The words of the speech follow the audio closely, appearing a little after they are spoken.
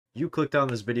You clicked on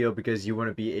this video because you want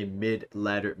to be a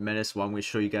mid-ladder menace. Well, I'm going to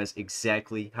show you guys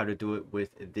exactly how to do it with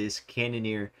this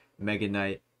Cannoneer, Mega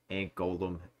Knight, and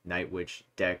Golem Night Witch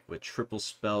deck with triple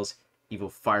spells, Evil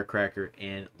Firecracker,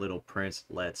 and Little Prince.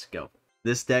 Let's go.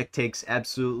 This deck takes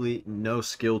absolutely no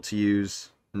skill to use.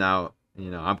 Now,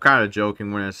 I'm kind of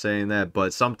joking when I'm saying that,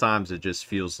 but sometimes it just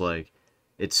feels like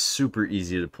it's super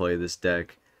easy to play this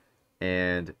deck.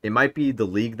 And it might be the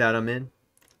league that I'm in.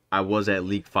 I was at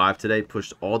League 5 today,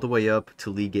 pushed all the way up to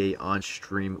League 8 on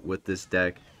stream with this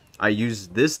deck. I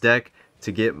used this deck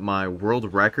to get my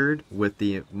world record with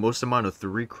the most amount of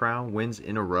 3-crown wins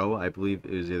in a row. I believe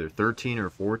it was either 13 or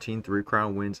 14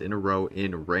 3-crown wins in a row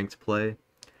in ranked play.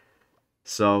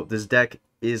 So this deck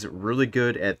is really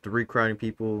good at 3-crowning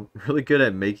people, really good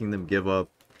at making them give up.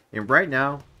 And right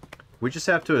now, we just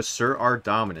have to assert our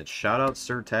dominance. Shout out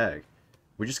Sir Tag.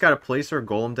 We just got to place our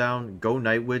golem down, go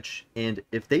Night Witch, and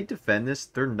if they defend this,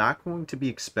 they're not going to be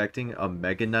expecting a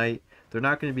Mega Knight. They're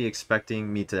not going to be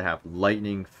expecting me to have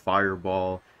lightning,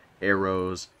 fireball,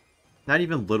 arrows, not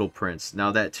even Little Prince.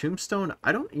 Now that tombstone,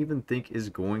 I don't even think is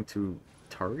going to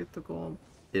target the golem.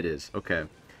 It is. Okay.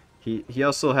 He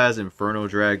also has Inferno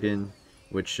Dragon,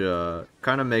 which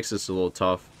kind of makes this a little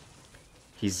tough.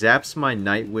 He zaps my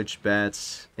Night Witch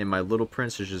bats, and my Little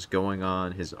Prince is just going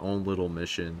on his own little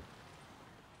mission.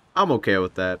 I'm okay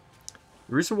with that.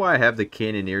 The reason why I have the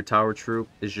Cannoneer Tower Troop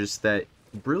is just that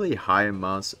really high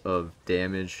amounts of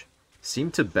damage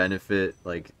seem to benefit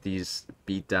like these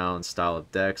beatdown style of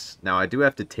decks. Now I do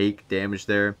have to take damage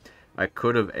there. I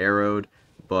could have arrowed,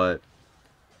 but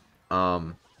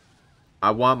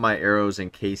I want my arrows in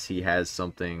case he has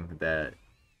something that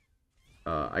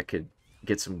I could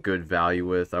get some good value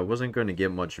with. I wasn't going to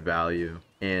get much value,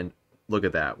 and look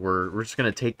at that. We're just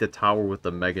going to take the tower with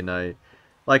the Mega Knight.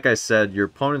 Like I said, your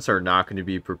opponents are not going to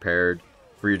be prepared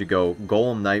for you to go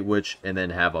Golem Night Witch and then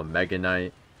have a Mega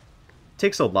Knight. It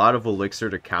takes a lot of elixir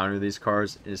to counter these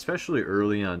cards, and especially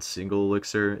early on single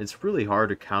elixir. It's really hard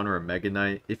to counter a Mega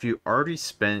Knight if you already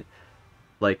spent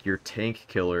like your tank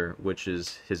killer, which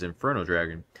is his Inferno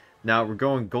Dragon. Now we're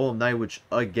going Golem Night Witch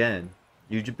again.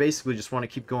 You basically just want to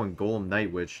keep going Golem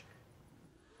Night Witch.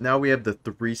 Now we have the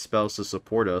 3 spells to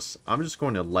support us. I'm just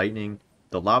going to Lightning,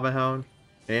 the Lava Hound,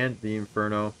 and the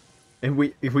Inferno, and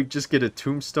we just get a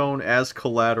tombstone as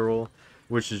collateral,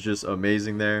 which is just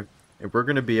amazing there. And we're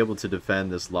going to be able to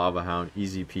defend this Lava Hound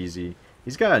easy peasy.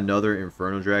 He's got another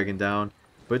Inferno Dragon down,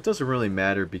 but it doesn't really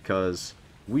matter because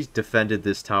we defended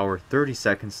this tower. 30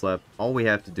 seconds left. All we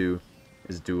have to do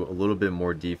is do a little bit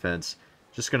more defense.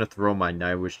 Just going to throw my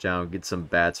Night Witch down, get some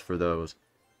bats for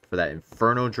that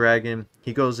Inferno Dragon.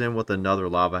 He goes in with another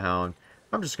Lava Hound.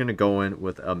 I'm just going to go in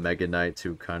with a Mega Knight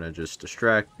to kind of just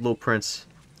distract. Little Prince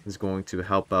is going to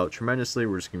help out tremendously.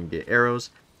 We're just going to get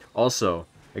arrows. Also,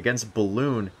 against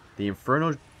Balloon, the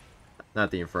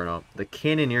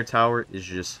Cannoneer Tower is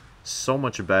just so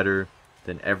much better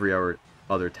than every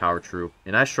other tower troop.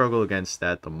 And I struggle against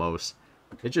that the most.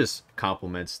 It just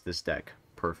complements this deck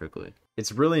perfectly.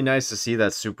 It's really nice to see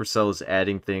that Supercell is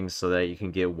adding things so that you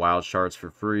can get wild shards for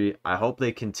free. I hope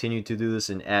they continue to do this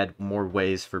and add more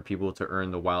ways for people to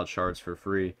earn the wild shards for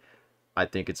free. I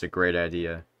think it's a great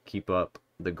idea. Keep up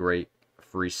the great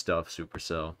free stuff,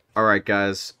 Supercell. Alright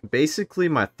guys, basically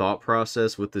my thought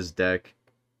process with this deck,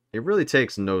 it really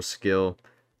takes no skill.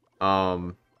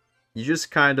 You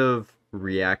just kind of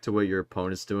react to what your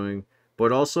opponent's doing.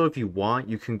 But also if you want,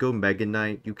 you can go Mega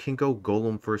Knight, you can go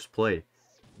Golem first play.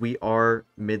 We are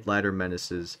mid-ladder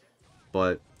menaces,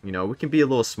 but we can be a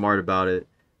little smart about it.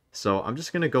 So I'm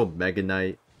just gonna go Mega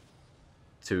Knight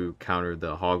to counter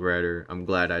the Hog Rider. I'm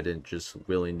glad I didn't just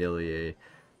willy-nilly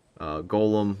a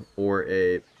Golem or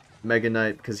a Mega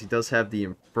Knight, because he does have the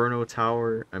Inferno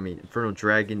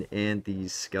Dragon and the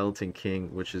Skeleton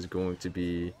King, which is going to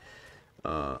be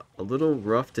a little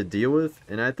rough to deal with.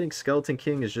 And I think Skeleton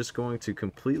King is just going to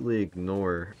completely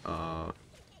ignore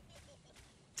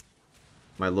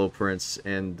my Little Prince,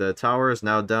 and the tower is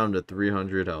now down to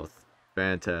 300 health.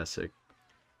 Fantastic.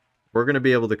 We're going to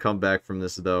be able to come back from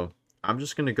this, though. I'm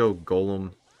just going to go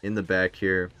Golem in the back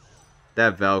here.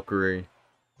 That Valkyrie,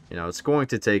 it's going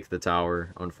to take the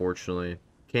tower, unfortunately.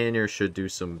 Cannoneer should do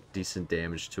some decent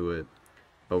damage to it,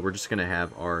 but we're just going to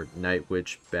have our Night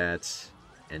Witch bats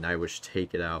and Night Witch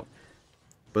take it out.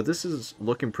 But this is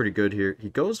looking pretty good here. He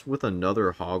goes with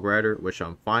another Hog Rider, which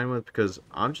I'm fine with because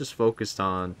I'm just focused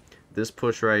on this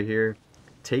push right here,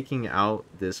 taking out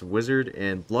this wizard,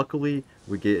 and luckily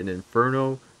we get an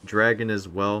Inferno Dragon as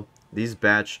well. These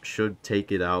bats should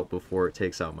take it out before it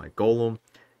takes out my Golem,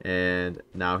 and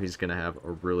now he's gonna have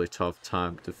a really tough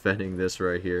time defending this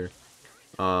right here.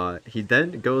 He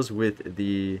then goes with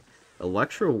the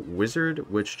Electro Wizard,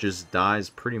 which just dies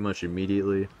pretty much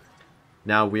immediately.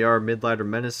 Now we are mid-ladder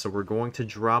Menace, so we're going to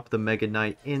drop the Mega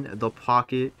Knight in the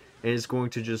pocket, and it's going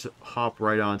to just hop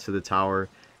right onto the tower,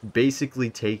 basically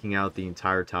taking out the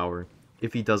entire tower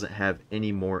if he doesn't have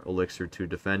any more elixir to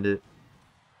defend it.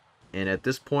 And at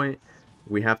this point,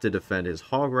 we have to defend his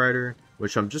Hog Rider,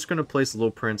 which I'm just going to place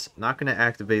Little Prince. Not going to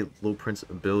activate Little Prince's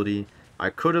ability. I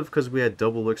could have because we had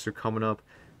double elixir coming up,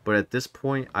 but at this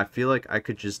point, I feel like I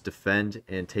could just defend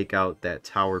and take out that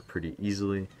tower pretty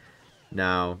easily.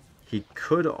 Now, he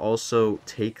could also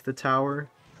take the tower,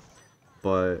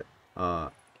 but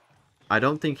I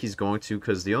don't think he's going to,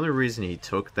 because the only reason he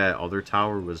took that other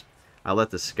tower was I let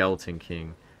the Skeleton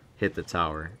King hit the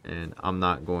tower, and I'm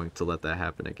not going to let that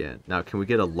happen again. Now, can we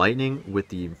get a lightning with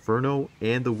the Inferno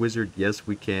and the Wizard? Yes,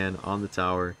 we can on the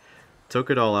tower. Took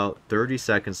it all out. 30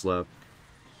 seconds left.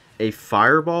 A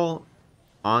Fireball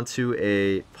onto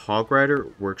a Hog Rider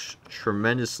works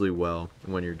tremendously well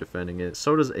when you're defending it.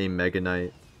 So does a Mega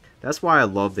Knight. That's why I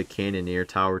love the Cannoneer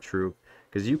Tower Troop,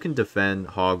 because you can defend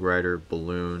Hog Rider,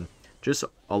 Balloon, just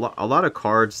a lot of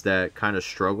cards that kind of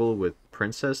struggle with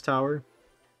Princess Tower.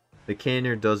 The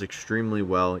Cannoneer does extremely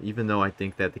well, even though I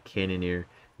think that the Cannoneer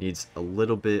needs a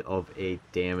little bit of a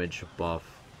damage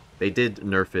buff. They did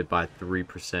nerf it by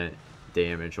 3%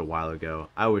 damage a while ago.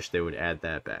 I wish they would add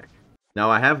that back. Now,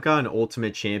 I have gotten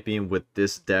Ultimate Champion with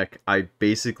this deck. I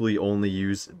basically only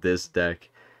use this deck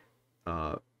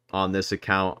on this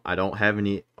account. I don't have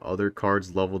any other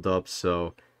cards leveled up,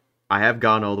 so I have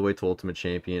gone all the way to Ultimate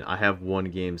Champion. I have won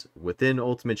games within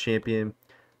Ultimate Champion,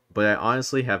 but I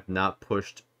honestly have not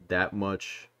pushed that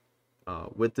much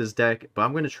with this deck. But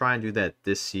I'm going to try and do that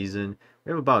this season.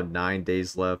 We have about 9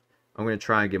 days left. I'm going to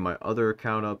try and get my other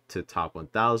account up to top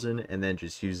 1000 and then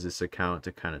just use this account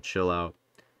to kind of chill out.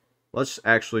 Let's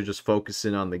actually just focus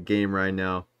in on the game right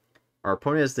now. Our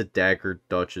opponent has the Dagger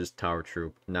Duchess Tower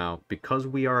Troop. Now, because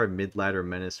we are a mid-ladder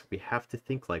Menace, we have to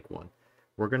think like one.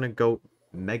 We're going to go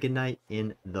Mega Knight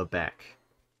in the back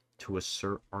to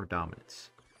assert our dominance.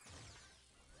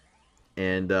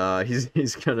 And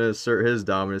he's going to assert his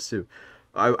dominance too.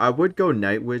 I would go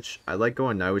Night Witch. I like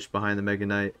going Night Witch behind the Mega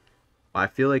Knight. I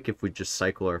feel like if we just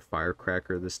cycle our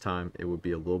Firecracker this time, it would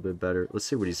be a little bit better. Let's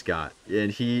see what he's got.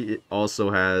 And he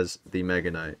also has the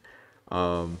Mega Knight.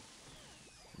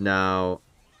 Now,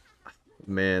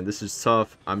 man, this is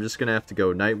tough. I'm just going to have to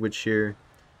go Night Witch here.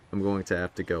 I'm going to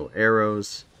have to go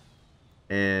Arrows.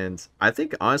 And I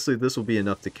think, honestly, this will be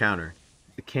enough to counter.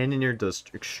 The Cannoneer does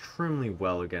extremely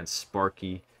well against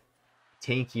Sparky,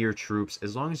 tankier troops.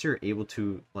 As long as you're able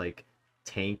to, like,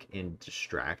 tank and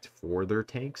distract for their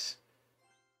tanks,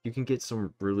 you can get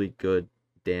some really good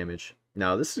damage.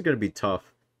 Now, this is going to be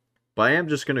tough, but I am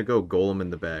just going to go Golem in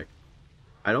the back.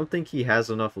 I don't think he has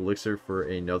enough elixir for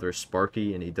another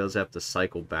Sparky, and he does have to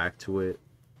cycle back to it.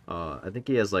 I think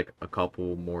he has like a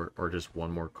couple more, or just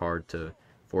one more card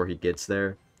before he gets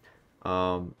there.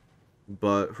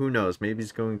 But who knows? Maybe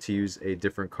he's going to use a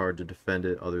different card to defend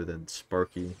it other than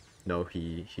Sparky. No,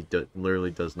 he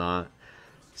literally does not.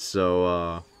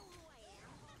 So,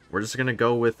 we're just going to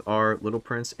go with our Little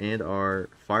Prince and our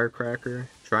Firecracker.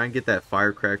 Try and get that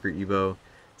Firecracker Evo.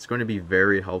 It's going to be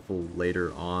very helpful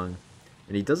later on.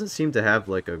 And he doesn't seem to have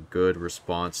like a good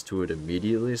response to it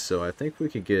immediately. So I think we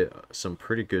could get some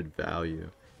pretty good value.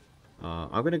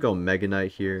 I'm going to go Mega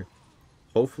Knight here.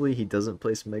 Hopefully he doesn't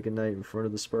place Mega Knight in front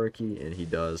of the Sparky. And he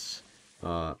does.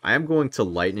 I am going to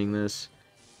Lightning this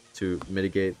to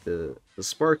mitigate the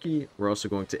Sparky. We're also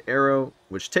going to Arrow,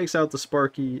 which takes out the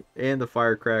Sparky and the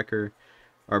Firecracker.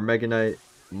 Our Mega Knight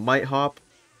might hop.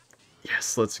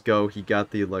 Yes, let's go. He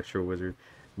got the Electro Wizard.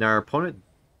 Now our opponent,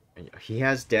 he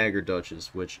has Dagger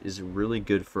Duchess, which is really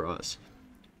good for us.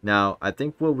 Now, I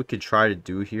think what we could try to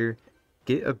do here,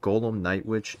 get a Golem Night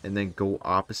Witch and then go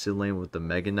opposite lane with the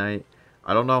Mega Knight.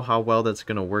 I don't know how well that's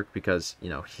going to work because, you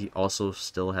know, he also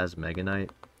still has Mega Knight.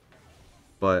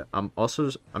 But I'm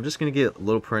just going to get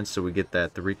Little Prince so we get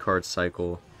that 3-card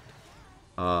cycle.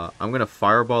 I'm going to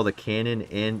Fireball the Cannon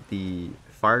and the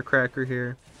Firecracker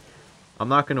here. I'm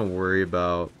not going to worry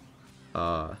about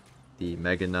the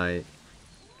Mega Knight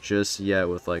just yet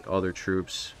with like other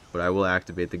troops. But I will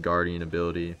activate the Guardian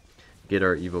ability, get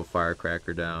our Evo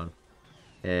Firecracker down.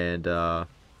 And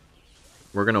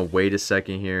we're going to wait a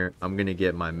second here. I'm going to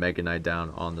get my Mega Knight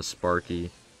down on the Sparky.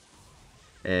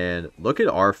 And look at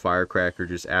our Firecracker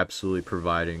just absolutely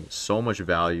providing so much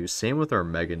value. Same with our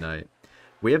Mega Knight.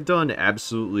 We have done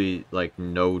absolutely like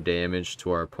no damage to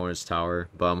our opponent's tower,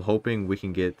 but I'm hoping we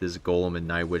can get this Golem and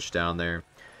Night Witch down there.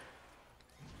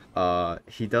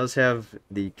 He does have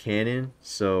the cannon,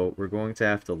 so we're going to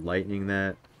have to lightning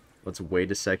that. Let's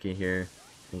wait a second here.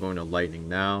 I'm going to Lightning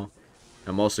now.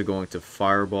 I'm also going to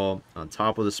Fireball on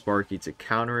top of the Sparky to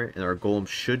counter it, and our Golem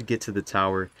should get to the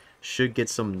tower, should get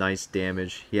some nice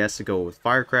damage. He has to go with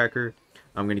Firecracker.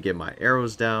 I'm going to get my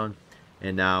arrows down,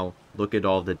 and now look at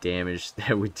all the damage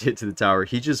that we did to the tower.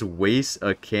 He just wastes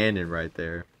a cannon right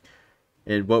there.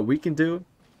 And what we can do,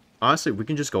 honestly, we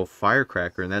can just go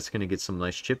Firecracker, and that's going to get some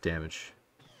nice chip damage.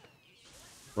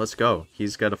 Let's go.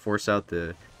 He's got to force out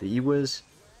the E-Wiz.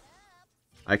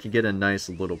 I could get a nice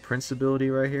little Prince ability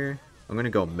right here. I'm going to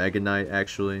go Mega Knight,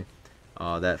 actually.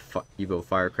 That Evo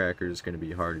Firecracker is going to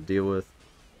be hard to deal with.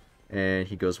 And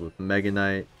he goes with Mega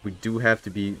Knight. We do have to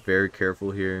be very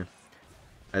careful here.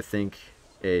 I think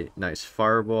a nice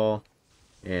Fireball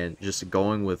and just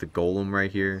going with a Golem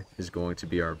right here is going to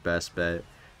be our best bet.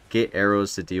 Get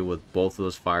arrows to deal with both of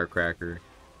those Firecracker.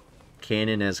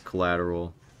 Cannon as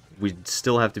collateral. We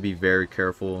still have to be very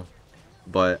careful,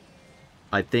 but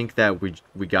I think that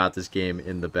we got this game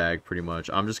in the bag pretty much.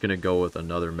 I'm just going to go with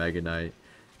another Mega Knight.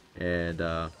 And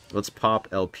let's pop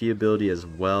LP ability as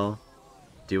well.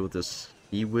 Deal with this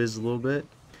E-Wiz a little bit.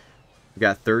 We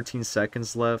got 13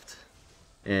 seconds left.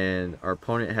 And our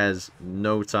opponent has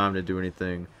no time to do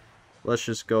anything. Let's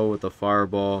just go with a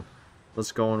Fireball.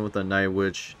 Let's go in with a Night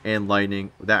Witch and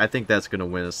Lightning. I think that's going to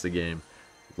win us the game.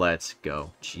 Let's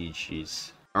go.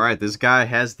 GG's. Alright, this guy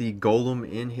has the Golem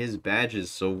in his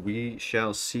badges, so we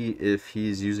shall see if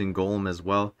he's using Golem as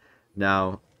well.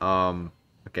 Now,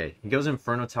 okay, he goes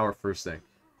Inferno Tower first thing.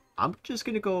 I'm just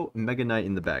going to go Mega Knight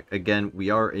in the back. Again, we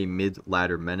are a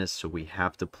mid-ladder Menace, so we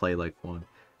have to play like one.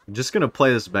 I'm just going to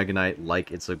play this Mega Knight like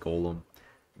it's a Golem.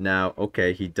 Now,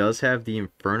 okay, he does have the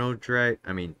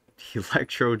the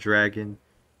Electro Dragon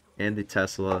and the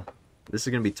Tesla. This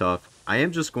is going to be tough. I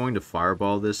am just going to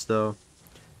Fireball this, though.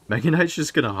 Mega Knight's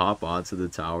just going to hop onto the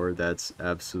tower. That's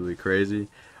absolutely crazy.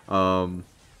 Night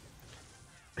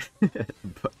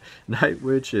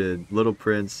Witch and Little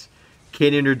Prince.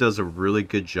 Cannoneer does a really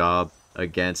good job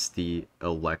against the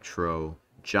Electro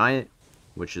Giant,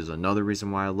 which is another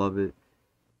reason why I love it.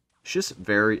 It's just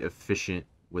very efficient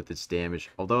with its damage.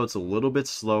 Although it's a little bit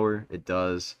slower, it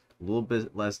does a little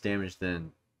bit less damage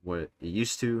than what it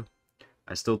used to.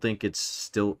 I still think it's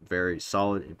still very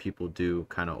solid, and people do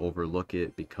kind of overlook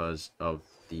it because of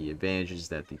the advantages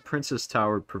that the Princess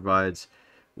Tower provides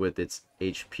with its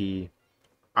HP.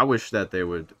 I wish that they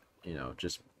would,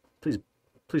 just please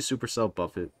Supercell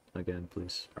buff it again,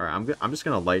 please. All right, I'm just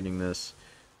gonna Lightning this.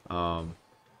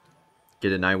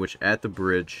 Get a Night Witch at the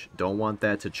bridge. Don't want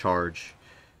that to charge.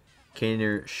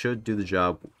 Cannoneer should do the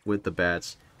job with the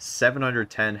bats.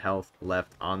 710 health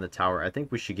left on the tower. I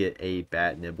think we should get a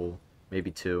bat nibble. Maybe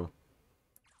two.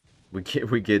 We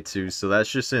get two, so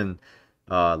that's just in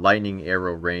lightning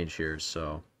arrow range here.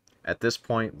 So at this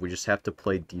point, we just have to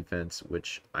play defense,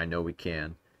 which I know we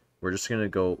can. We're just gonna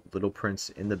go Little Prince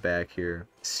in the back here.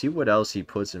 See what else he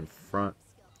puts in front.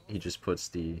 He just puts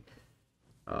the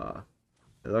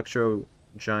Electro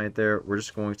Giant there. We're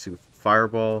just going to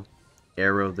Fireball,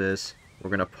 arrow this. We're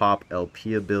gonna pop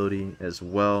LP ability as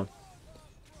well,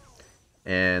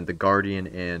 and the Guardian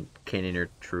and Cannoneer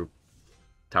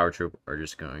Tower Troop are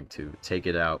just going to take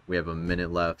it out. We have a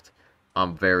minute left.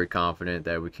 I'm very confident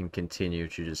that we can continue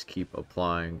to just keep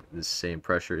applying the same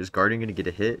pressure. Is Guardian going to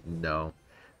get a hit? No.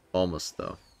 Almost,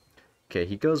 though. Okay,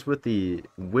 he goes with the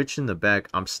Witch in the back.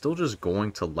 I'm still just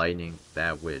going to Lightning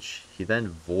that Witch. He then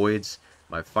voids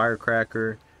my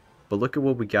Firecracker. But look at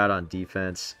what we got on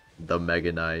defense. The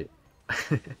Mega Knight.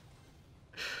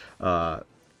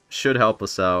 Should help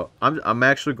us out. I'm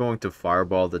actually going to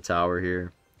Fireball the tower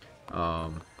here.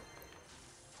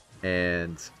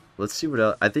 And let's see what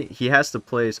else. I think he has to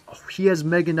place. Oh, he has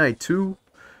Mega Knight too.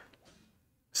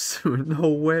 So no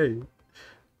way.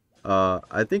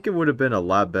 I think it would have been a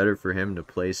lot better for him to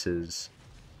place his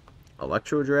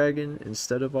Electro Dragon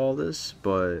instead of all this,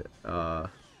 but I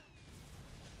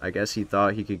guess he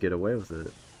thought he could get away with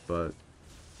it. But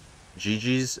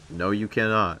GG's, no you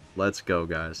cannot. Let's go,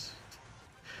 guys.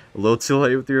 A little too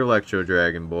late with your Electro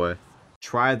Dragon, boy.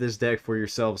 Try this deck for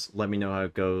yourselves. Let me know how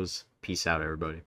it goes. Peace out, everybody.